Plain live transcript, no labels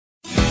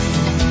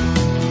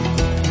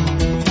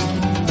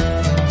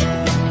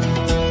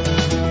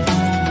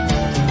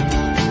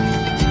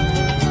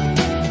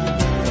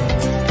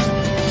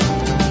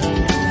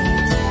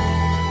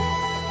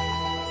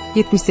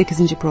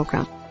78.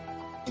 Program.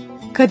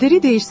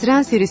 Kaderi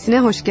Değiştiren serisine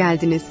hoş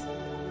geldiniz.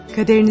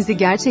 Kaderinizi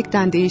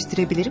gerçekten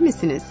değiştirebilir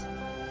misiniz?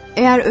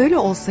 Eğer öyle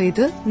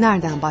olsaydı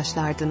nereden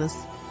başlardınız?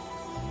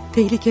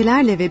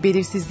 Tehlikelerle ve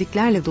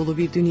belirsizliklerle dolu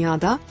bir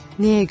dünyada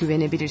neye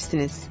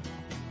güvenebilirsiniz?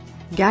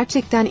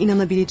 Gerçekten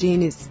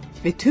inanabileceğiniz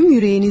ve tüm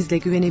yüreğinizle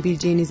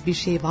güvenebileceğiniz bir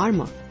şey var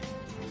mı?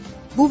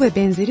 Bu ve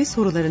benzeri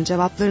soruların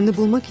cevaplarını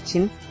bulmak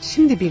için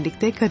şimdi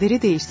birlikte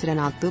Kaderi Değiştiren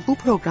adlı bu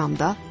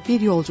programda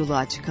bir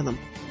yolculuğa çıkalım.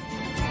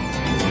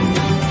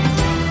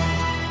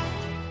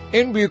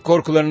 En büyük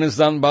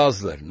korkularınızdan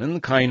bazılarının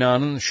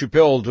kaynağının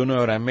şüphe olduğunu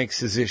öğrenmek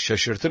sizi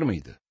şaşırtır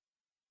mıydı?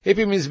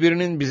 Hepimiz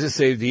birinin bizi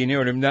sevdiğini,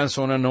 ölümden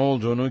sonra ne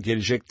olduğunu,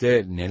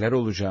 gelecekte neler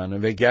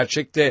olacağını ve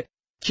gerçekte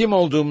kim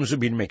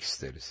olduğumuzu bilmek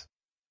isteriz.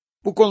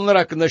 Bu konular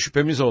hakkında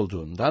şüphemiz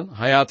olduğundan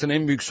hayatın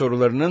en büyük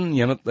sorularının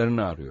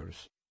yanıtlarını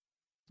arıyoruz.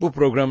 Bu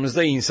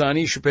programımızda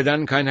insani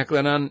şüpheden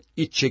kaynaklanan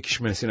iç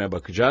çekişmesine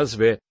bakacağız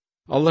ve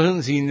Allah'ın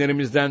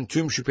zihinlerimizden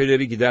tüm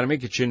şüpheleri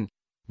gidermek için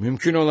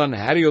mümkün olan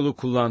her yolu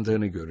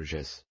kullandığını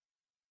göreceğiz.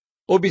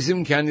 O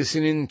bizim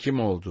kendisinin kim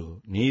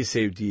olduğu, neyi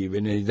sevdiği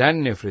ve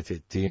neden nefret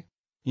ettiği,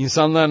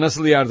 insanlığa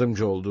nasıl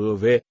yardımcı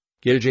olduğu ve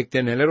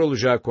gelecekte neler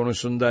olacağı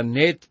konusunda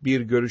net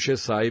bir görüşe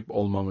sahip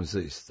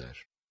olmamızı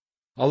ister.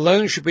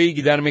 Allah'ın şüpheyi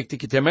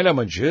gidermekteki temel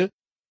amacı,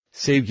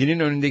 sevginin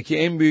önündeki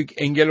en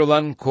büyük engel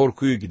olan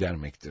korkuyu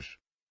gidermektir.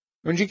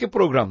 Önceki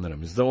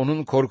programlarımızda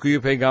onun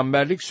korkuyu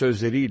peygamberlik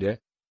sözleriyle,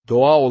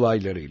 doğa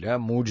olaylarıyla,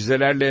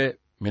 mucizelerle,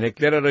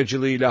 melekler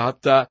aracılığıyla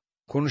hatta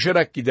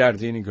konuşarak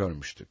giderdiğini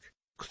görmüştük.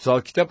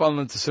 Kutsal kitap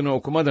anlatısını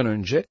okumadan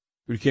önce,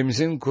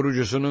 ülkemizin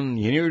kurucusunun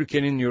yeni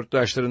ülkenin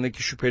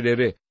yurttaşlarındaki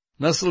şüpheleri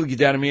nasıl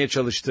gidermeye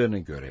çalıştığını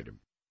görelim.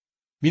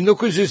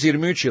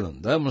 1923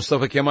 yılında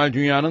Mustafa Kemal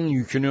dünyanın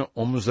yükünü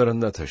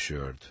omuzlarında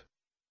taşıyordu.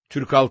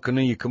 Türk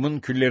halkını yıkımın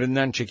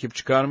küllerinden çekip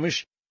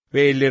çıkarmış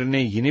ve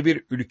ellerine yeni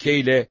bir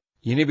ülkeyle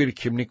yeni bir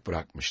kimlik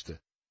bırakmıştı.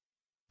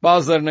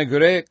 Bazılarına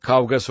göre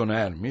kavga sona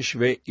ermiş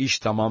ve iş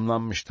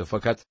tamamlanmıştı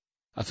fakat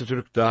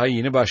Atatürk daha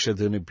yeni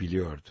başladığını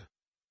biliyordu.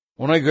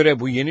 Ona göre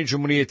bu yeni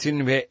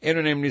cumhuriyetin ve en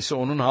önemlisi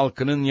onun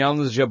halkının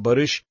yalnızca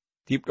barış,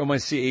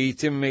 diplomasi,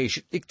 eğitim ve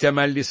eşitlik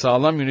temelli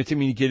sağlam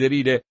yönetim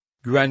ilkeleriyle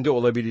güvende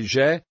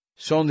olabileceği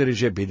son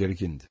derece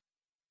belirgindi.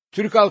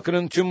 Türk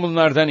halkının tüm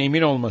bunlardan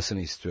emin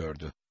olmasını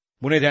istiyordu.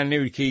 Bu nedenle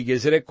ülkeyi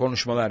gezerek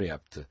konuşmalar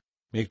yaptı,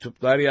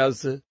 mektuplar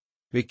yazdı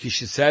ve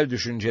kişisel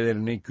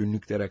düşüncelerini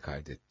günlüklere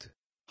kaydetti.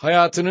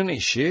 Hayatının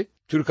işi,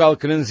 Türk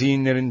halkının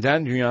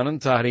zihinlerinden dünyanın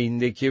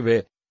tarihindeki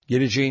ve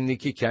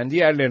geleceğindeki kendi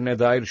yerlerine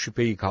dair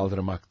şüpheyi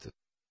kaldırmaktı.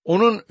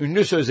 Onun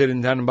ünlü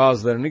sözlerinden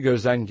bazılarını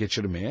gözden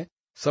geçirmeye,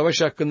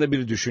 savaş hakkında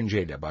bir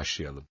düşünceyle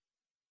başlayalım.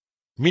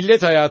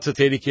 Millet hayatı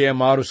tehlikeye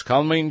maruz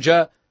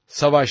kalmayınca,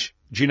 savaş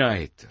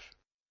cinayettir.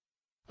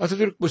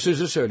 Atatürk bu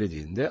sözü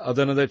söylediğinde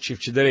Adana'da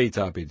çiftçilere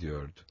hitap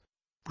ediyordu.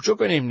 Bu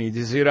çok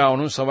önemliydi, zira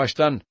onun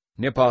savaştan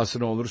ne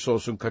pahasına olursa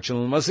olsun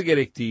kaçınılması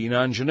gerektiği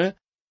inancını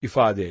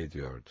ifade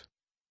ediyordu.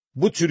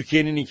 Bu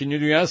Türkiye'nin 2.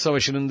 Dünya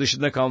Savaşı'nın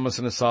dışında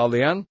kalmasını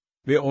sağlayan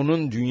ve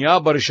onun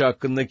dünya barışı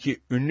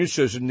hakkındaki ünlü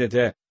sözünde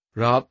de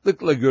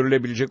rahatlıkla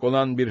görülebilecek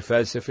olan bir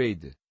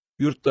felsefeydi.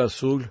 Yurtta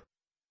sulh,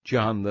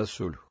 cihanda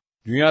sulh.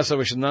 Dünya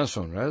Savaşı'ndan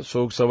sonra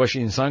Soğuk Savaş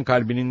insan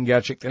kalbinin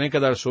gerçekte ne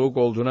kadar soğuk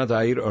olduğuna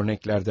dair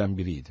örneklerden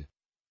biriydi.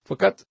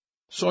 Fakat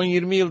son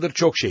 20 yıldır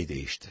çok şey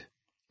değişti.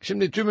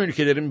 Şimdi tüm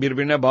ülkelerin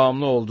birbirine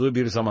bağımlı olduğu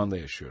bir zamanda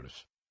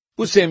yaşıyoruz.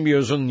 Bu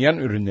sembiyozun yan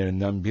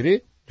ürünlerinden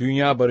biri,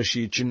 dünya barışı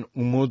için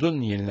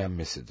umudun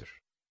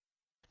yenilenmesidir.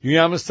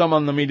 Dünyamız tam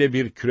anlamıyla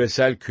bir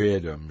küresel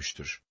köye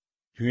dönmüştür.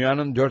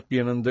 Dünyanın dört bir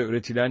yanında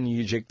üretilen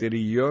yiyecekleri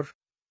yiyor,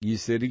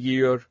 giysileri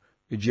giyiyor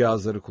ve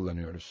cihazları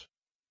kullanıyoruz.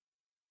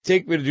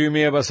 Tek bir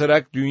düğmeye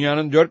basarak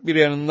dünyanın dört bir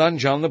yanından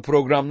canlı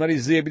programlar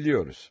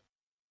izleyebiliyoruz.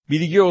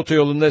 Bilgi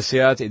otoyolunda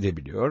seyahat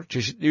edebiliyor,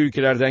 çeşitli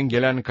ülkelerden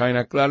gelen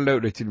kaynaklarla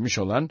üretilmiş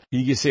olan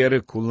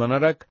bilgisayarı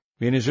kullanarak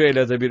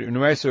Venezuela'da bir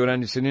üniversite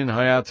öğrencisinin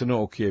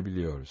hayatını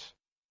okuyabiliyoruz.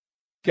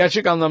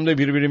 Gerçek anlamda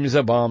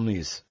birbirimize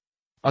bağımlıyız.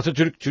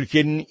 Atatürk,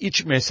 Türkiye'nin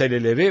iç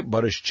meseleleri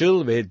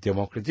barışçıl ve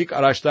demokratik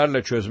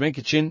araçlarla çözmek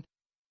için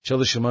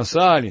çalışması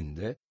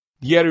halinde,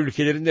 diğer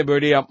ülkelerin de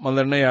böyle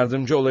yapmalarına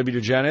yardımcı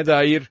olabileceğine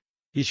dair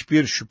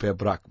hiçbir şüphe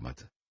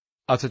bırakmadı.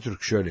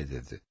 Atatürk şöyle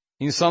dedi: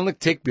 İnsanlık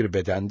tek bir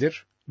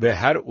bedendir ve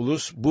her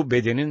ulus bu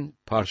bedenin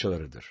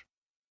parçalarıdır.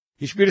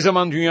 Hiçbir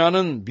zaman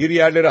dünyanın bir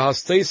yerleri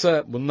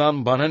hastaysa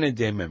bundan bana ne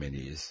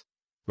dememeliyiz.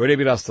 Böyle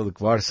bir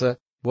hastalık varsa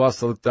bu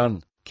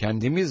hastalıktan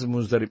kendimiz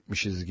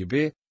muzdaripmişiz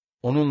gibi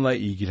onunla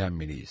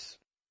ilgilenmeliyiz.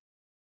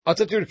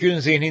 Atatürk'ün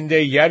zihninde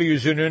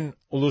yeryüzünün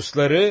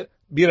ulusları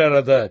bir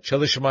arada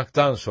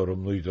çalışmaktan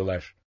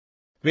sorumluydular.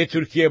 Ve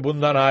Türkiye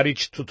bundan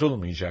hariç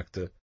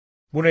tutulmayacaktı.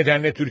 Bu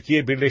nedenle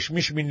Türkiye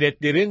Birleşmiş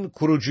Milletler'in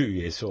kurucu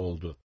üyesi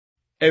oldu.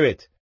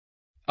 Evet,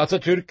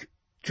 Atatürk,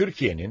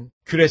 Türkiye'nin,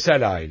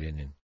 küresel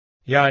ailenin,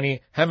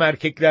 yani hem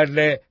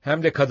erkeklerle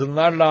hem de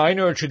kadınlarla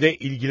aynı ölçüde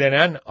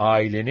ilgilenen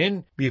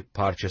ailenin bir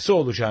parçası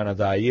olacağına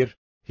dair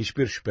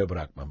hiçbir şüphe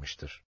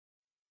bırakmamıştır.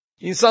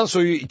 İnsan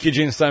soyu iki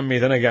cinsten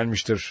meydana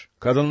gelmiştir.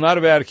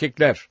 Kadınlar ve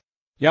erkekler.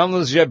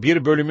 Yalnızca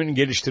bir bölümün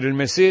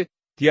geliştirilmesi,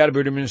 diğer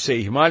bölümün ise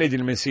ihmal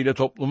edilmesiyle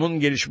toplumun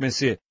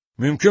gelişmesi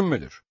mümkün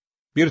müdür?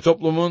 Bir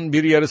toplumun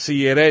bir yarısı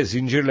yere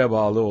zincirle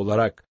bağlı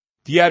olarak,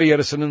 diğer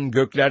yarısının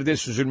göklerde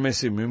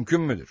süzülmesi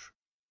mümkün müdür?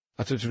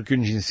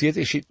 Atatürk'ün cinsiyet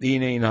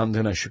eşitliğine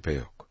inandığına şüphe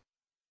yok.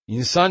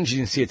 İnsan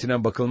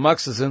cinsiyetine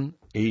bakılmaksızın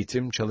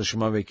eğitim,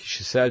 çalışma ve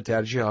kişisel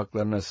tercih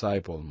haklarına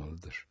sahip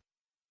olmalıdır.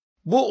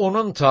 Bu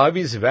onun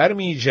taviz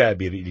vermeyeceği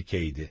bir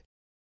ilkeydi.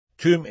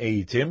 Tüm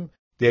eğitim,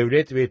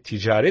 devlet ve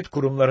ticaret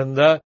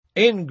kurumlarında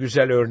en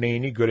güzel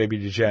örneğini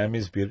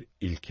görebileceğimiz bir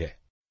ilke.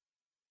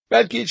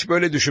 Belki hiç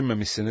böyle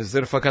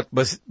düşünmemişsinizdir fakat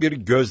basit bir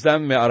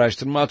gözlem ve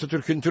araştırma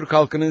Atatürk'ün Türk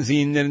halkının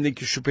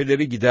zihinlerindeki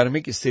şüpheleri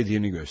gidermek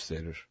istediğini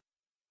gösterir.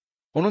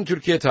 Onun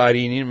Türkiye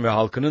tarihinin ve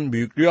halkının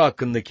büyüklüğü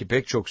hakkındaki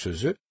pek çok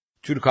sözü,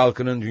 Türk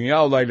halkının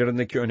dünya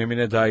olaylarındaki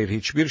önemine dair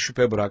hiçbir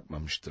şüphe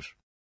bırakmamıştır.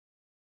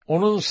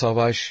 Onun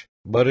savaş,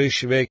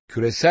 barış ve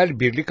küresel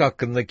birlik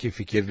hakkındaki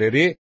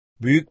fikirleri,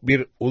 büyük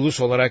bir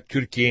ulus olarak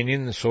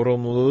Türkiye'nin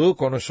sorumluluğu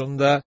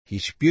konusunda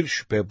hiçbir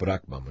şüphe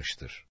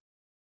bırakmamıştır.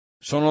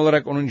 Son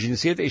olarak onun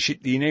cinsiyet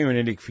eşitliğine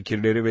yönelik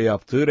fikirleri ve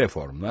yaptığı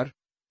reformlar,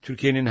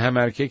 Türkiye'nin hem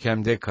erkek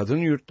hem de kadın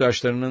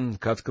yurttaşlarının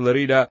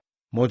katkılarıyla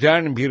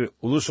modern bir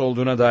ulus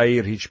olduğuna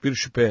dair hiçbir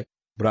şüphe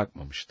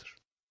bırakmamıştır.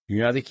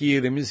 Dünyadaki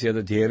yerimiz ya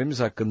da değerimiz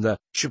hakkında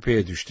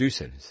şüpheye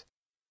düştüyseniz,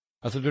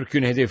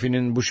 Atatürk'ün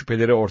hedefinin bu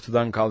şüpheleri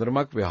ortadan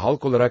kaldırmak ve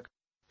halk olarak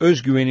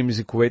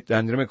özgüvenimizi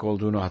kuvvetlendirmek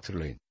olduğunu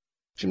hatırlayın.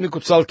 Şimdi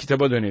kutsal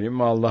kitaba dönelim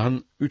ve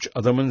Allah'ın 3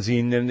 adamın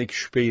zihinlerindeki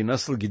şüpheyi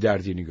nasıl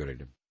giderdiğini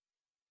görelim.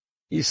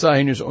 İsa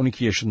henüz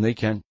 12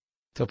 yaşındayken,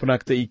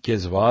 tapınakta ilk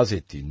kez vaaz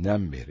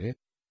ettiğinden beri,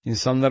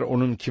 insanlar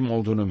onun kim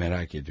olduğunu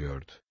merak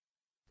ediyordu.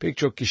 Pek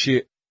çok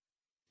kişi,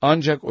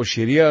 ancak o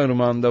Şeria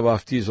ırmağında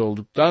vaftiz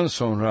olduktan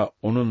sonra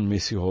onun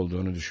Mesih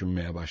olduğunu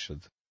düşünmeye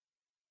başladı.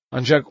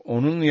 Ancak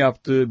onun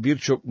yaptığı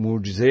birçok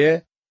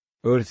mucizeye,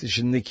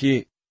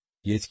 öğretişindeki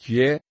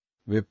yetkiye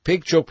ve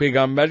pek çok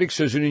peygamberlik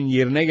sözünün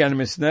yerine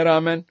gelmesine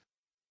rağmen,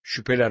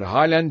 şüpheler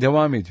halen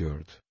devam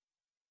ediyordu.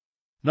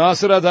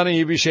 Nasıra'dan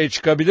iyi bir şey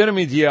çıkabilir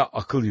mi diye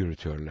akıl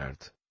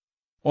yürütüyorlardı.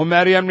 O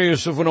Meryem'le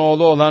Yusuf'un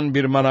oğlu olan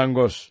bir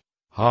marangoz,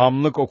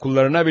 hahamlık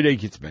okullarına bile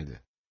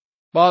gitmedi.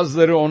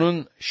 Bazıları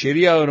onun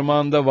Şeria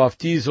ırmağında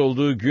vaftiz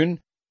olduğu gün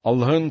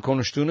Allah'ın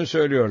konuştuğunu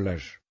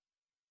söylüyorlar.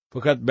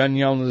 Fakat ben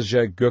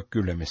yalnızca gök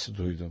gürlemesi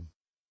duydum.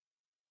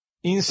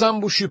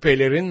 İnsan bu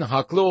şüphelerin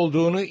haklı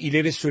olduğunu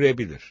ileri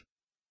sürebilir.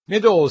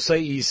 Ne de olsa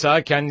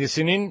İsa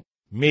kendisinin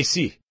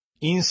Mesih,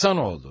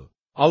 insanoğlu,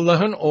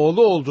 Allah'ın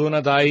oğlu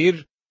olduğuna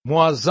dair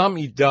muazzam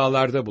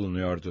iddialarda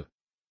bulunuyordu.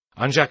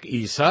 Ancak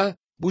İsa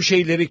bu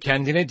şeyleri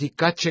kendine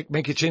dikkat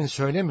çekmek için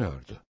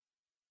söylemiyordu.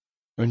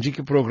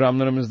 Önceki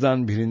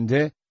programlarımızdan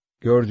birinde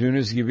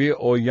gördüğünüz gibi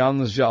o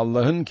yalnızca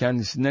Allah'ın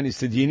kendisinden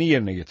istediğini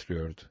yerine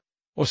getiriyordu.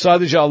 O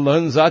sadece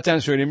Allah'ın zaten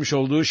söylemiş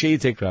olduğu şeyi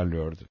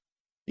tekrarlıyordu.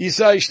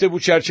 İsa işte bu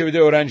çerçevede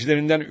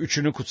öğrencilerinden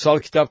 3'ünü kutsal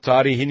kitap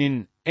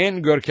tarihinin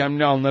en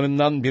görkemli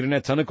anlarından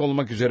birine tanık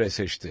olmak üzere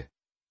seçti.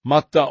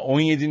 Matta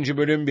 17.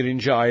 bölüm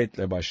 1.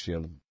 ayetle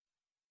başlayalım.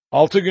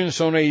 6 gün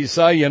sonra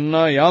İsa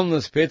yanına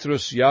yalnız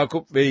Petrus,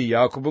 Yakup ve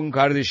Yakup'un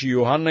kardeşi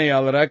Yuhanna'yı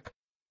alarak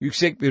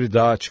yüksek bir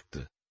dağa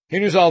çıktı.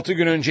 Henüz 6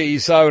 gün önce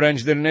İsa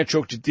öğrencilerine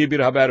çok ciddi bir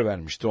haber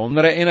vermişti.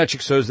 Onlara en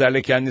açık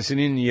sözlerle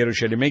kendisinin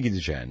Yeruşalim'e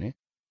gideceğini,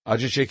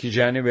 acı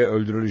çekeceğini ve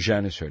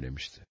öldürüleceğini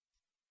söylemişti.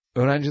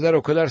 Öğrenciler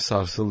o kadar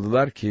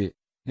sarsıldılar ki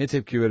ne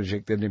tepki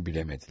vereceklerini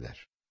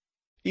bilemediler.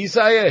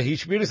 İsa'ya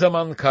hiçbir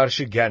zaman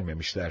karşı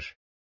gelmemişler.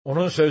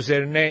 Onun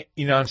sözlerine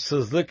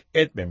inançsızlık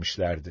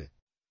etmemişlerdi.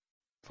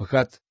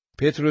 Fakat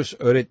Petrus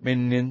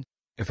öğretmeninin,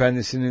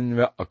 efendisinin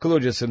ve akıl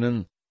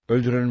hocasının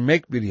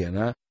öldürülmek bir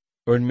yana,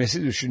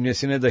 ölmesi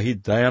düşüncesine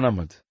dahi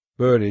dayanamadı.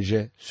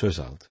 Böylece söz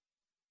aldı.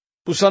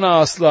 Bu sana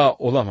asla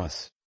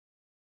olamaz.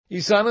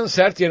 İsa'nın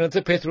sert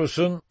yanıtı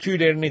Petrus'un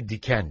tüylerini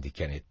diken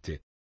diken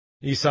etti.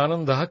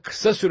 İsa'nın daha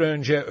kısa süre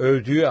önce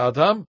övdüğü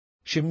adam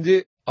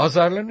şimdi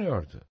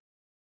azarlanıyordu.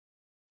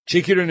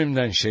 Çekil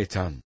önümden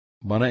şeytan,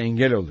 bana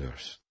engel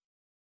oluyorsun.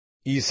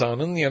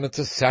 İsa'nın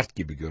yanıtı sert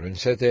gibi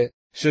görünse de,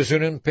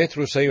 sözünün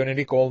Petrus'a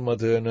yönelik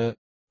olmadığını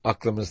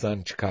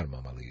aklımızdan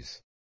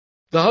çıkarmamalıyız.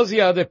 Daha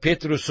ziyade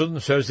Petrus'un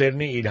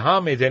sözlerini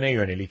ilham edene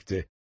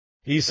yönelikti.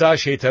 İsa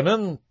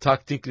şeytanın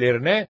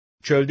taktiklerine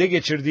çölde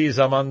geçirdiği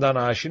zamandan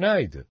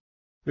aşinaydı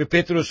ve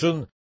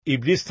Petrus'un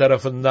İblis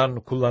tarafından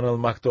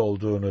kullanılmakta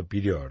olduğunu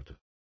biliyordu.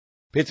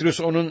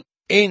 Petrus onun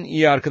en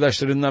iyi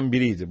arkadaşlarından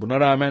biriydi. Buna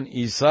rağmen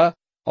İsa,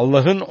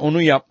 Allah'ın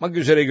onu yapmak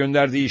üzere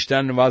gönderdiği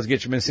işten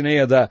vazgeçmesine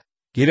ya da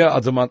geri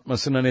adım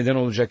atmasına neden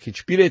olacak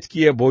hiçbir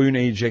etkiye boyun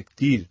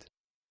eğecek değildi.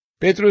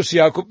 Petrus,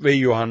 Yakup ve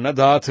Yuhanna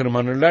dağa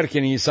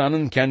tırmanırlarken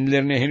İsa'nın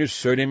kendilerine henüz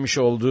söylemiş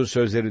olduğu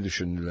sözleri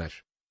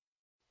düşündüler.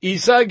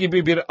 İsa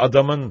gibi bir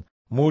adamın,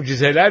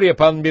 mucizeler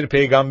yapan bir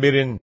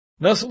peygamberin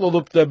nasıl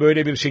olup da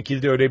böyle bir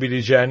şekilde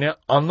ölebileceğini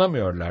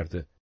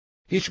anlamıyorlardı.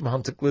 Hiç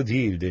mantıklı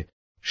değildi.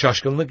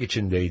 Şaşkınlık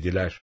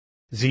içindeydiler.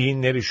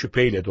 Zihinleri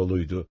şüpheyle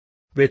doluydu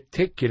ve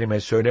tek kelime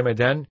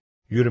söylemeden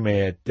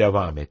yürümeye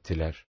devam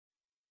ettiler.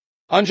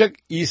 Ancak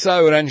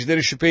İsa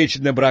öğrencileri şüphe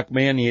içinde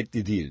bırakmaya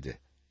niyetli değildi.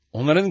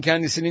 Onların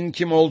kendisinin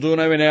kim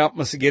olduğuna ve ne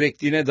yapması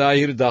gerektiğine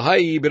dair daha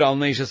iyi bir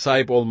anlayışa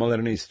sahip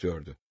olmalarını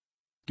istiyordu.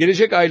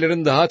 Gelecek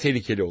ayların daha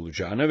tehlikeli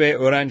olacağını ve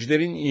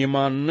öğrencilerin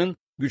imanının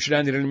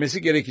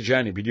güçlendirilmesi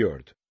gerekeceğini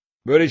biliyordu.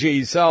 Böylece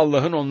İsa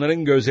Allah'ın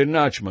onların gözlerini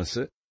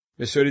açması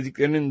ve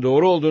söylediklerinin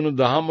doğru olduğunu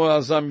daha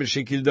muazzam bir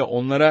şekilde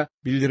onlara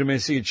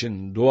bildirmesi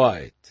için dua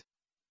etti.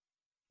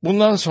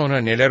 Bundan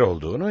sonra neler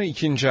olduğunu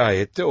 2.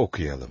 ayette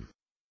okuyalım.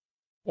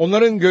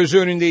 Onların gözü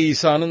önünde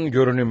İsa'nın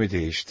görünümü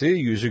değişti,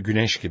 yüzü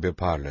güneş gibi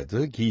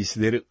parladı,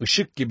 giysileri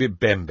ışık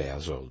gibi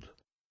bembeyaz oldu.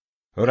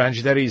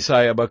 Öğrenciler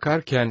İsa'ya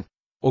bakarken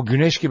o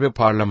güneş gibi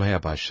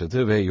parlamaya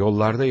başladı ve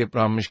yollarda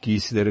yıpranmış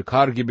giysileri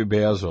kar gibi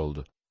beyaz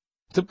oldu.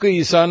 Tıpkı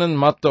İsa'nın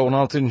Matta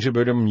 16.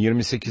 bölüm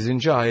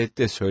 28.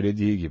 ayette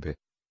söylediği gibi.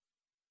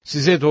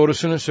 Size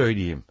doğrusunu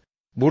söyleyeyim,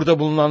 burada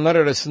bulunanlar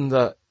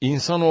arasında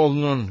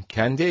insanoğlunun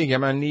kendi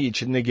egemenliği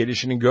içinde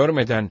gelişini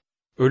görmeden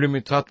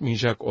ölümü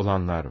tatmayacak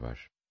olanlar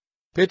var.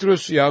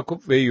 Petrus,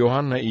 Yakup ve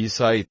Yuhanna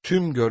İsa'yı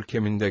tüm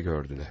görkeminde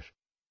gördüler.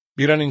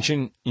 Bir an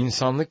için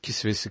insanlık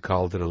kisvesi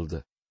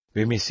kaldırıldı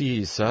ve Mesih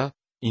İsa,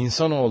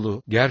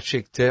 insanoğlu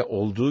gerçekte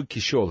olduğu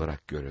kişi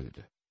olarak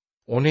görüldü.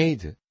 O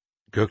neydi?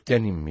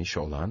 Gökten inmiş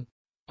olan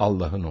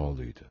Allah'ın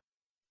oğluydu.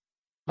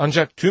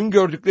 Ancak tüm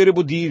gördükleri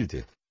bu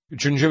değildi.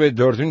 3. ve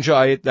 4.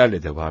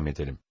 ayetlerle devam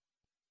edelim.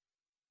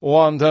 O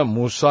anda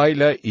Musa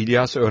ile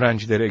İlyas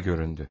öğrencilere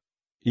göründü.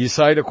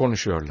 İsa ile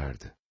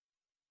konuşuyorlardı.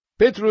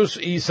 Petrus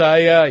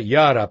İsa'ya,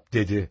 "Ya Rab,"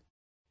 dedi.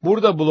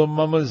 "Burada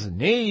bulunmamız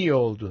ne iyi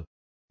oldu.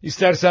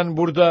 İstersen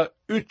burada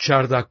 3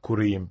 çardak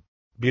kurayım.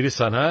 Biri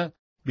sana,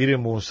 biri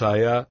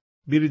Musa'ya,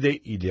 biri de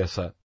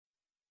İlyas'a."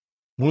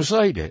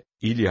 Musa ile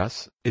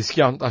İlyas,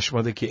 eski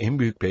antlaşmadaki en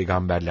büyük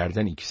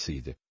peygamberlerden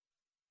ikisiydi.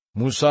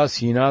 Musa,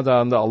 Sina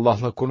Dağı'nda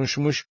Allah'la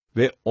konuşmuş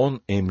ve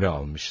 10 emri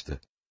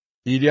almıştı.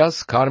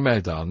 İlyas,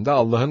 Karmel Dağı'nda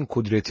Allah'ın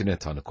kudretine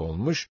tanık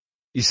olmuş,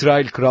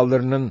 İsrail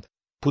krallarının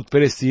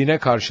putperestliğine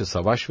karşı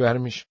savaş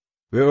vermiş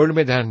ve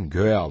ölmeden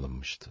göğe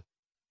alınmıştı.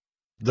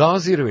 Dağ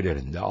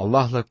zirvelerinde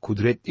Allah'la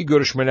kudretli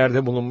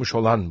görüşmelerde bulunmuş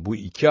olan bu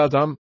iki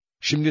adam,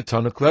 şimdi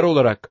tanıklar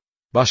olarak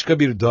başka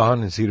bir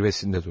dağın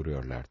zirvesinde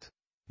duruyorlardı.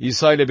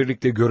 İsa ile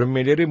birlikte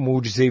görünmeleri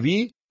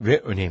mucizevi ve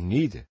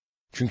önemliydi.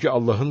 Çünkü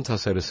Allah'ın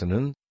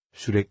tasarısının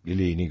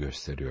sürekliliğini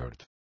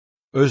gösteriyordu.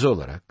 Öz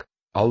olarak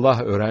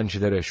Allah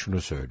öğrencilere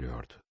şunu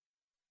söylüyordu.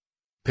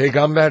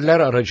 Peygamberler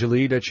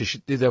aracılığıyla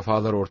çeşitli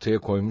defalar ortaya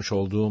koymuş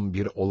olduğum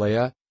bir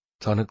olaya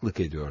tanıklık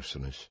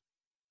ediyorsunuz.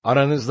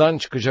 Aranızdan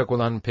çıkacak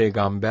olan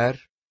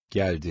peygamber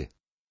geldi.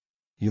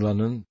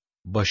 Yılanın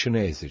başını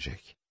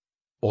ezecek.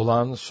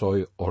 Olan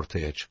soy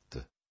ortaya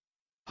çıktı.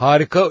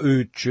 Harika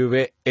öğütçü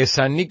ve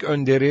esenlik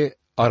önderi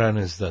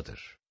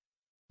aranızdadır.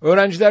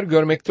 Öğrenciler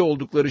görmekte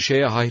oldukları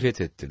şeye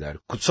hayret ettiler.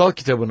 Kutsal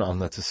kitabın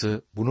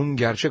anlatısı bunun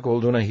gerçek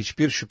olduğuna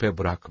hiçbir şüphe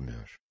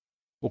bırakmıyor.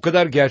 O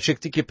kadar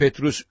gerçekti ki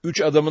Petrus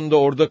 3 adamın da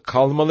orada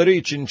kalmaları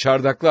için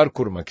çardaklar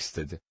kurmak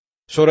istedi.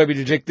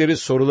 Sorabilecekleri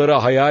soruları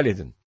hayal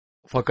edin.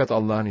 Fakat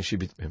Allah'ın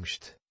işi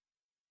bitmemişti.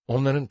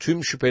 Onların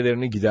tüm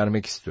şüphelerini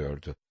gidermek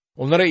istiyordu.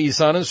 Onlara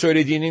İsa'nın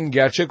söylediğinin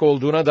gerçek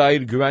olduğuna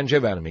dair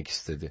güvence vermek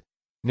istedi.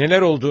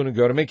 Neler olduğunu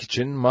görmek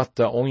için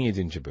Matta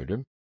 17.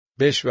 bölüm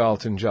 5 ve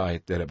 6.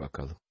 ayetlere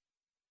bakalım.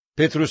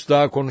 Petrus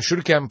daha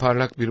konuşurken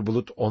parlak bir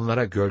bulut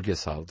onlara gölge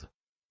saldı.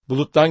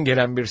 Buluttan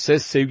gelen bir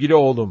ses, "Sevgili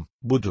oğlum,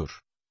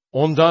 budur.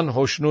 Ondan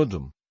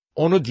hoşnudum.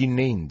 Onu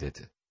dinleyin,"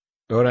 dedi.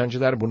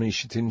 Öğrenciler bunu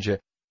işitince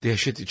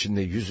dehşet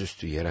içinde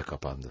yüzüstü yere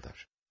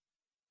kapandılar.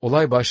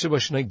 Olay başlı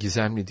başına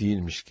gizemli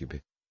değilmiş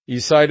gibi.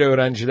 İsa ile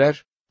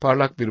öğrenciler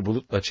parlak bir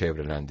bulutla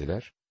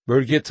çevrelendiler.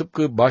 Bölge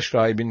tıpkı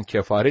başrahibin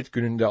kefaret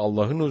gününde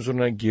Allah'ın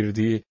huzuruna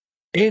girdiği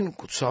en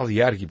kutsal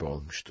yer gibi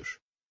olmuştur.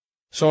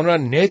 Sonra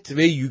net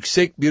ve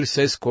yüksek bir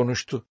ses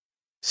konuştu.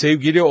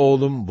 "Sevgili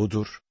oğlum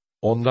budur.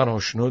 Ondan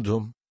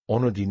hoşnudum.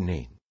 Onu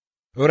dinleyin."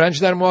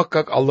 Öğrenciler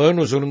muhakkak Allah'ın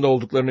huzurunda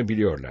olduklarını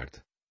biliyorlardı.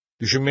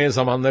 Düşünmeye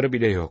zamanları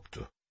bile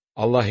yoktu.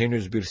 Allah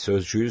henüz bir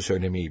sözcüğü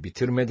söylemeyi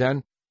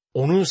bitirmeden,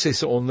 onun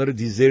sesi onları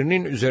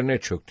dizlerinin üzerine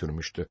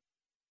çöktürmüştü.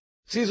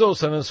 Siz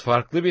olsanız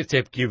farklı bir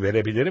tepki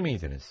verebilir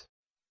miydiniz?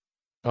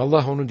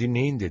 Allah onu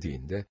dinleyin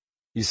dediğinde,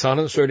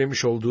 İsa'nın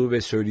söylemiş olduğu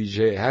ve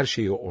söyleyeceği her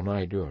şeyi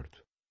onaylıyordu.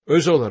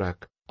 Öz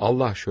olarak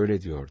Allah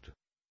şöyle diyordu: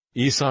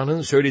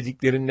 İsa'nın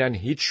söylediklerinden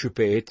hiç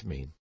şüphe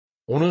etmeyin.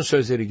 Onun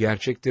sözleri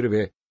gerçektir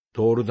ve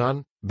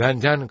doğrudan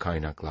benden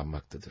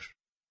kaynaklanmaktadır.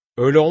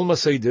 Öyle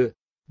olmasaydı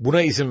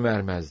buna izin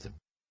vermezdim.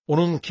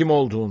 Onun kim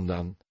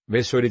olduğundan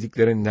ve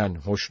söylediklerinden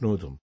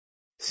hoşnudum.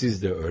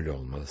 Siz de öyle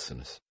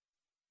olmalısınız.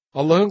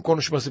 Allah'ın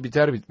konuşması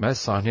biter bitmez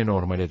sahne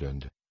normale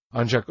döndü.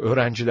 Ancak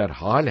öğrenciler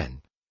halen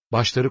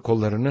başları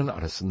kollarının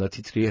arasında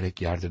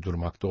titreyerek yerde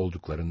durmakta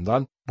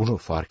olduklarından bunu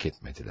fark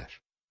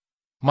etmediler.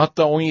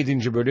 Matta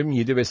 17. bölüm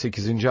 7 ve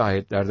 8.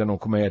 ayetlerden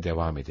okumaya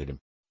devam edelim.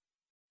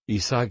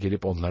 İsa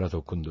gelip onlara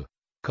dokundu.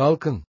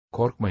 "Kalkın,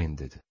 korkmayın,"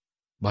 dedi.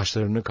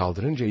 Başlarını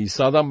kaldırınca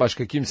İsa'dan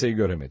başka kimseyi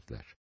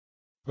göremediler.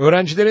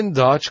 Öğrencilerin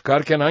dağa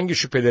çıkarken hangi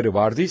şüpheleri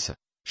vardıysa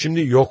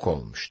şimdi yok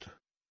olmuştu.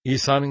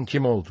 İsa'nın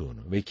kim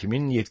olduğunu ve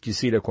kimin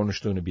yetkisiyle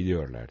konuştuğunu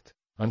biliyorlardı.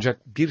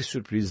 Ancak bir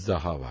sürpriz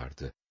daha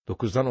vardı.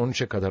 9'dan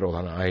 13'e kadar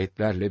olan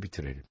ayetlerle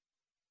bitirelim.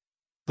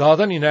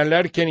 Dağdan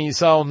inerlerken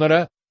İsa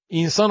onlara,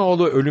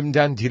 "İnsanoğlu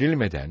ölümden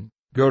dirilmeden,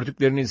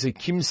 gördüklerinizi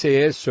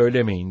kimseye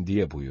söylemeyin"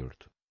 diye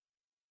buyurdu.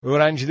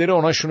 Öğrencileri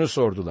ona şunu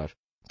sordular: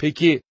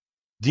 "Peki,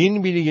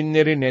 din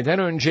bilginleri neden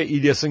önce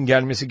İlyas'ın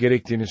gelmesi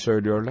gerektiğini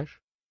söylüyorlar?"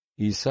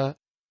 İsa,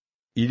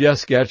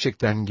 "İlyas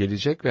gerçekten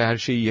gelecek ve her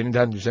şeyi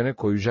yeniden düzene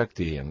koyacak"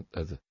 diye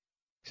yanıtladı.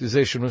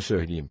 "Size şunu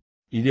söyleyeyim,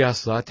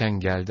 İlyas zaten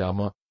geldi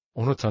ama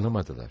onu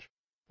tanımadılar.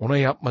 Ona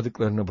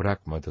yapmadıklarını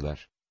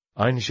bırakmadılar.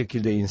 Aynı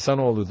şekilde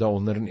insanoğlu da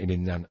onların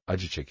elinden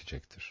acı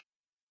çekecektir."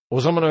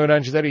 O zaman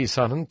öğrenciler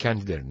İsa'nın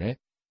kendilerine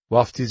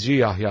Vaftizci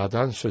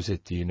Yahya'dan söz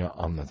ettiğini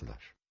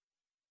anladılar.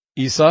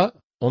 İsa,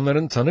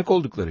 onların tanık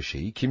oldukları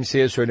şeyi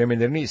kimseye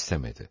söylemelerini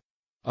istemedi.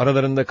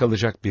 Aralarında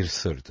kalacak bir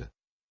sırdı.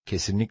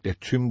 Kesinlikle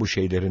tüm bu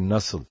şeylerin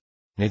nasıl,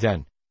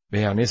 neden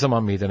veya ne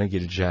zaman meydana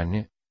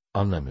geleceğini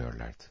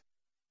anlamıyorlardı.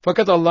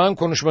 Fakat Allah'ın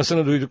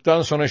konuşmasını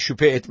duyduktan sonra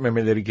şüphe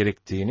etmemeleri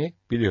gerektiğini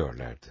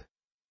biliyorlardı.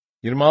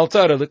 26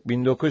 Aralık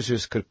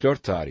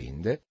 1944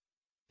 tarihinde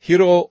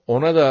Hiro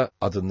Onada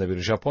adında bir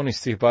Japon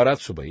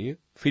istihbarat subayı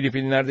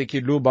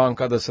Filipinler'deki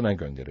Lubang adasına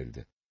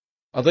gönderildi.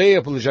 Adaya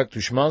yapılacak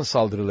düşman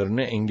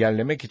saldırılarını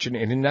engellemek için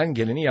elinden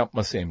geleni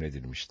yapması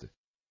emredilmişti.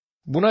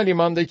 Buna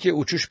limandaki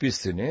uçuş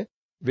pistini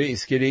ve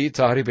iskeleyi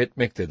tahrip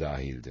etmek de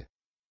dahildi.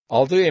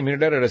 Aldığı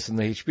emirler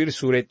arasında hiçbir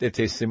suretle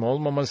teslim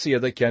olmaması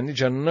ya da kendi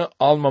canını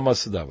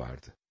almaması da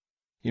vardı.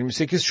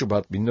 28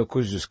 Şubat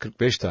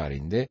 1945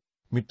 tarihinde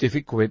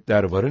müttefik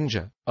kuvvetler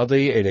varınca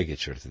adayı ele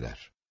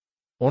geçirdiler.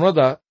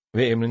 Onada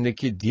ve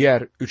emrindeki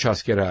diğer 3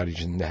 asker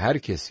haricinde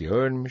herkes ya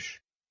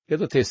ölmüş ya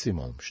da teslim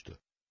olmuştu.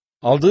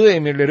 Aldığı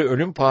emirleri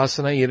ölüm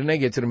pahasına yerine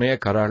getirmeye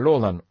kararlı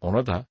olan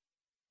Onada,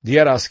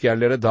 diğer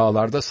askerlere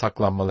dağlarda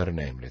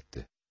saklanmalarını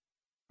emretti.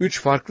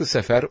 3 farklı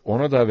sefer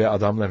Onada ve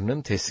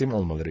adamlarının teslim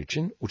olmaları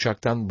için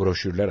uçaktan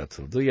broşürler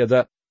atıldı ya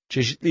da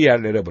çeşitli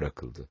yerlere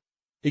bırakıldı.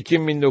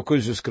 Ekim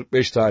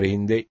 1945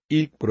 tarihinde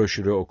ilk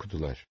broşürü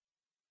okudular.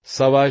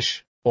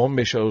 "Savaş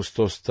 15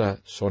 Ağustos'ta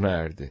sona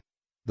erdi.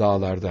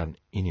 Dağlardan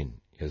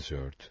inin"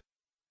 yazıyordu.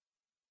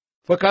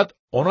 Fakat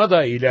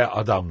Onada ile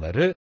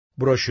adamları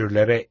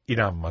broşürlere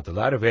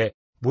inanmadılar ve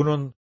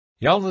bunun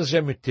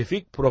yalnızca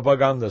müttefik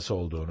propagandası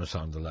olduğunu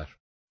sandılar.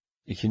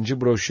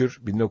 İkinci broşür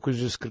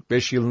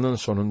 1945 yılının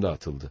sonunda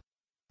atıldı.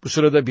 Bu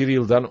sırada bir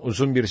yıldan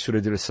uzun bir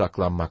süredir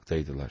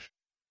saklanmaktaydılar.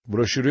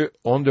 Broşürü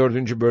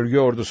 14. Bölge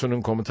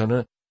Ordusu'nun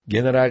komutanı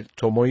General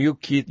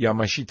Tomoyuki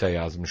Yamashita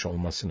yazmış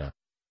olmasına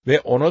ve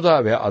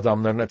Onada ve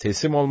adamlarına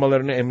teslim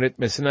olmalarını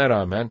emretmesine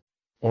rağmen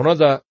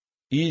Onada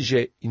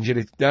iyice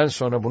inceledikten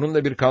sonra bunun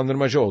da bir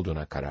kandırmaca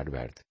olduğuna karar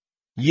verdi.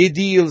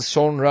 7 yıl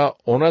sonra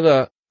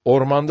Onada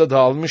ormanda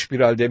dağılmış bir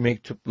halde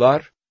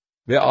mektuplar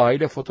ve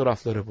aile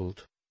fotoğrafları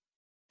buldu.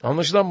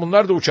 Anlaşılan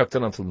bunlar da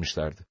uçaktan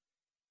atılmışlardı.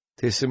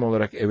 Teslim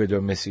olarak eve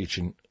dönmesi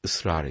için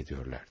ısrar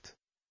ediyorlardı.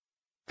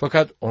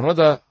 Fakat ona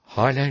da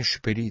halen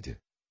şüpheliydi.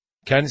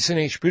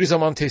 Kendisine hiçbir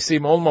zaman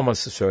teslim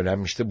olmaması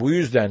söylenmişti. Bu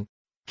yüzden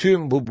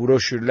tüm bu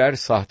broşürler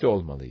sahte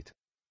olmalıydı.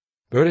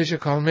 Böylece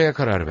kalmaya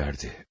karar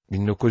verdi.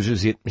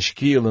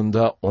 1972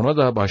 yılında ona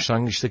da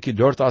başlangıçtaki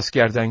 4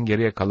 askerden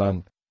geriye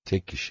kalan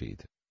tek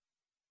kişiydi.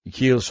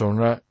 2 yıl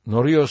sonra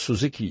Norio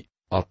Suzuki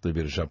adlı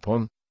bir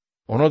Japon,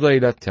 Onada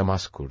ile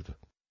temas kurdu.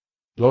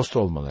 Dost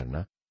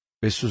olmalarına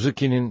ve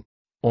Suzuki'nin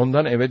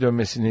ondan eve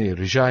dönmesini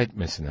rica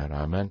etmesine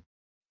rağmen,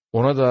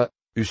 Onada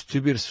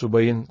üstü bir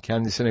subayın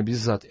kendisine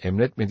bizzat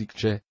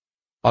emretmedikçe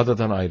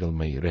adadan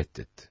ayrılmayı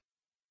reddetti.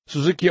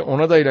 Suzuki,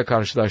 Onada ile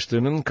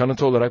karşılaştığının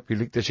kanıtı olarak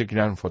birlikte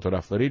çekilen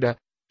fotoğraflarıyla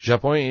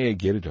Japonya'ya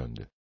geri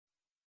döndü.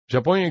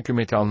 Japonya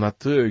hükümeti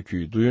anlattığı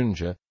öyküyü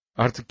duyunca,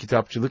 artık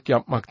kitapçılık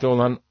yapmakta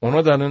olan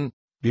Onada'nın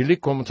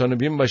birlik komutanı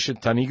binbaşı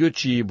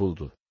Taniguchi'yi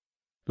buldu.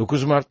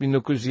 9 Mart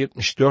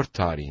 1974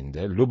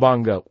 tarihinde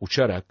Lubang'a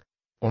uçarak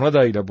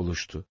Onada ile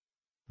buluştu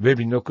ve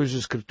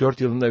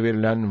 1944 yılında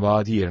verilen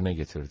vaadi yerine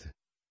getirdi.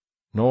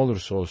 Ne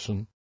olursa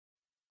olsun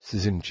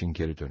sizin için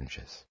geri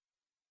döneceğiz.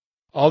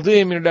 Aldığı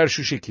emirler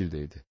şu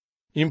şekildeydi.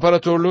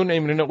 İmparatorluğun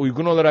emrine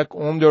uygun olarak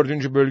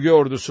 14. Bölge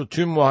Ordusu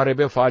tüm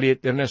muharebe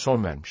faaliyetlerine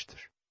son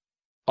vermiştir.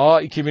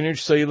 A 2003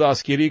 sayılı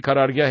askeri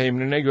karargah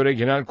emrine göre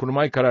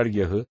Genelkurmay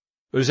Karargahı,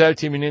 özel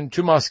timinin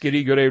tüm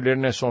askeri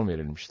görevlerine son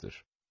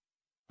verilmiştir.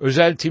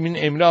 Özel timin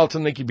emri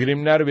altındaki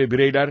birimler ve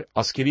bireyler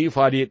askeri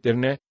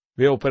faaliyetlerine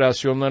ve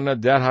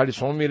operasyonlarına derhal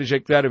son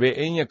verecekler ve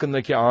en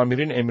yakındaki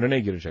amirin emrine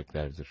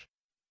gireceklerdir.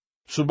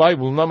 Subay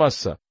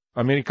bulunamazsa,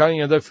 Amerikan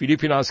ya da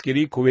Filipin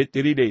askeri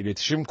kuvvetleriyle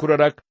iletişim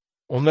kurarak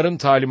onların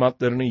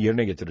talimatlarını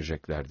yerine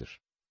getireceklerdir.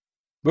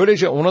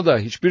 Böylece ona da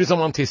hiçbir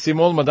zaman teslim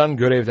olmadan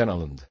görevden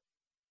alındı.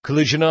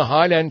 Kılıcını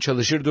halen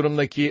çalışır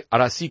durumdaki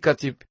Arasika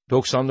tip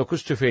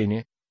 99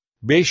 tüfeğini,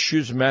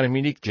 500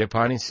 mermilik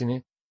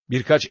cephanesini,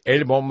 birkaç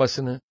el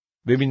bombasını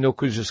ve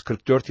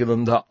 1944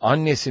 yılında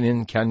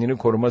annesinin kendini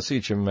koruması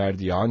için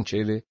verdiği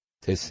hançeri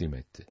teslim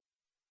etti.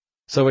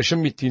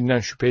 Savaşın bittiğinden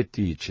şüphe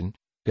ettiği için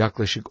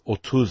yaklaşık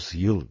 30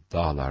 yıl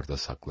dağlarda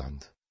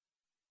saklandı.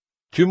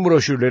 Tüm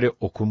broşürleri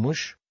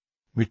okumuş,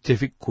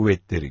 müttefik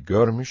kuvvetleri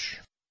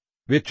görmüş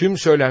ve tüm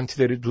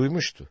söylentileri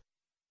duymuştu.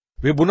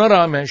 Ve buna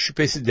rağmen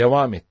şüphesi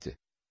devam etti.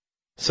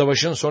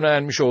 savaşın sona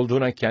ermiş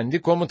olduğuna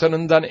kendi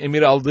komutanından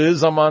emir aldığı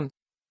zaman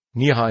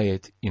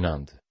nihayet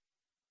inandı.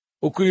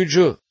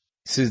 Okuyucu,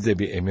 siz de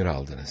bir emir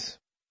aldınız.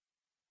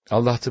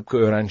 Allah tıpkı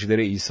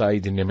öğrencilere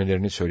İsa'yı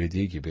dinlemelerini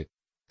söylediği gibi,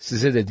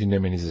 size de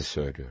dinlemenizi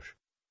söylüyor.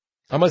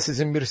 Ama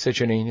sizin bir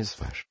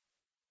seçeneğiniz var.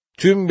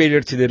 Tüm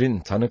belirtilerin,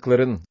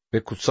 tanıkların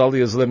ve kutsal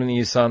yazıların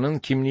İsa'nın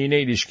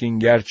kimliğine ilişkin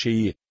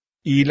gerçeği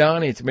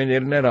ilan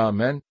etmelerine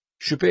rağmen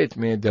şüphe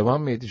etmeye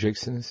devam mı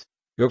edeceksiniz?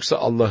 Yoksa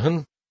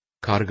Allah'ın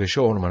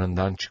kargaşa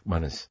ormanından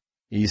çıkmanız,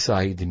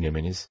 İsa'yı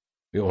dinlemeniz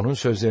ve onun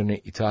sözlerine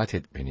itaat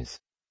etmeniz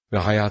ve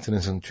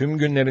hayatınızın tüm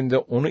günlerinde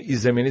onu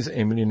izlemeniz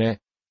emrine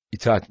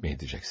itaat mi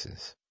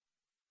edeceksiniz?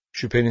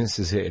 Şüphenin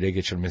sizi ele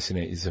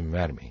geçirmesine izin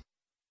vermeyin.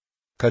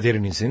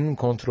 Kaderinizin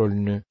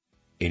kontrolünü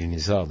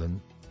elinize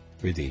alın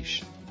ve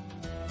değişin.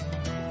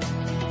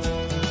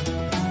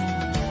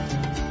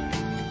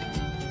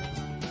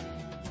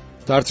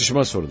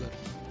 Tartışma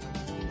soruları.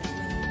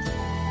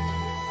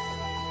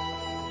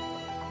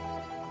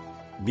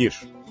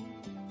 1.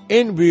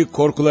 En büyük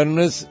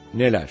korkularınız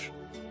neler?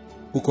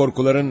 Bu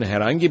korkuların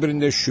herhangi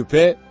birinde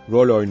şüphe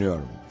rol oynuyor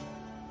mu?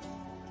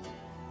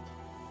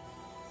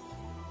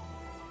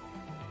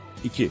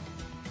 2.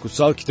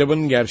 Kutsal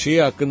kitabın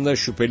gerçeği hakkında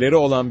şüpheleri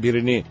olan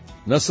birini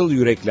nasıl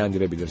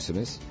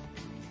yüreklendirebilirsiniz?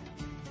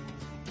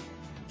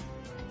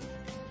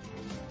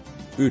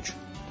 3.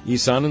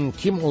 İsa'nın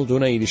kim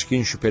olduğuna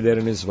ilişkin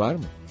şüpheleriniz var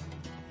mı?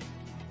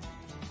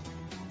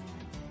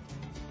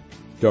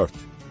 4.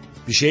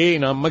 Bir şeye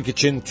inanmak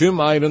için tüm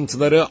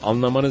ayrıntıları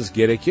anlamanız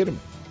gerekir mi?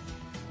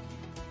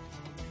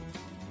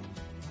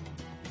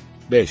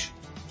 5.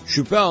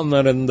 Şüphe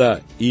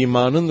anlarında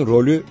imanın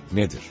rolü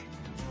nedir?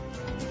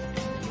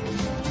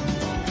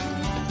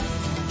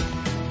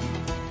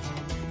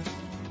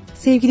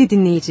 Sevgili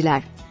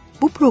dinleyiciler,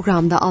 bu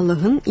programda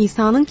Allah'ın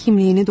İsa'nın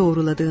kimliğini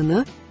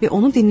doğruladığını ve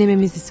onu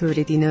dinlememizi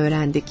söylediğini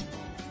öğrendik.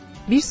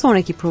 Bir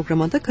sonraki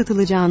programa da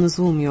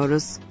katılacağınızı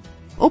umuyoruz.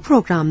 O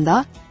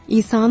programda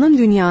İsa'nın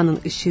dünyanın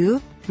ışığı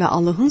ve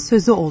Allah'ın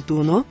sözü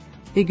olduğunu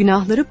ve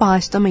günahları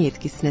bağışlama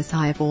yetkisine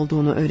sahip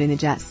olduğunu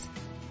öğreneceğiz.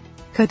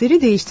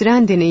 Kaderi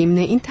değiştiren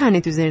deneyimine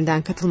internet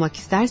üzerinden katılmak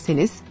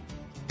isterseniz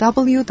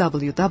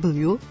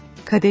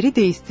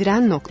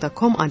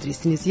www.kaderideistiren.com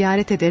adresini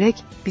ziyaret ederek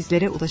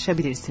bizlere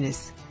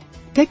ulaşabilirsiniz.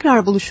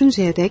 Tekrar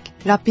buluşuncaya dek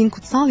Rabbin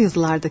kutsal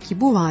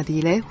yazılardaki bu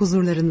vaadiyle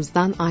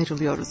huzurlarınızdan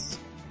ayrılıyoruz.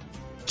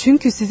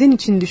 Çünkü sizin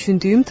için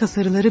düşündüğüm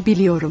tasarıları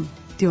biliyorum,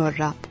 diyor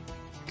Rab.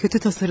 Kötü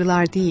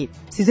tasarılar değil,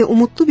 size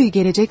umutlu bir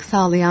gelecek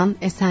sağlayan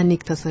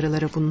esenlik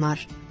tasarıları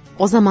bunlar.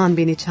 O zaman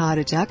beni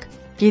çağıracak,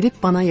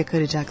 gelip bana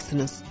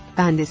yakaracaksınız.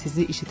 Ben de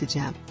sizi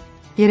işiteceğim.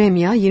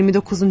 Yeremya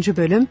 29.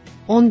 bölüm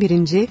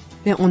 11.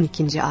 ve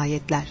 12.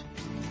 ayetler.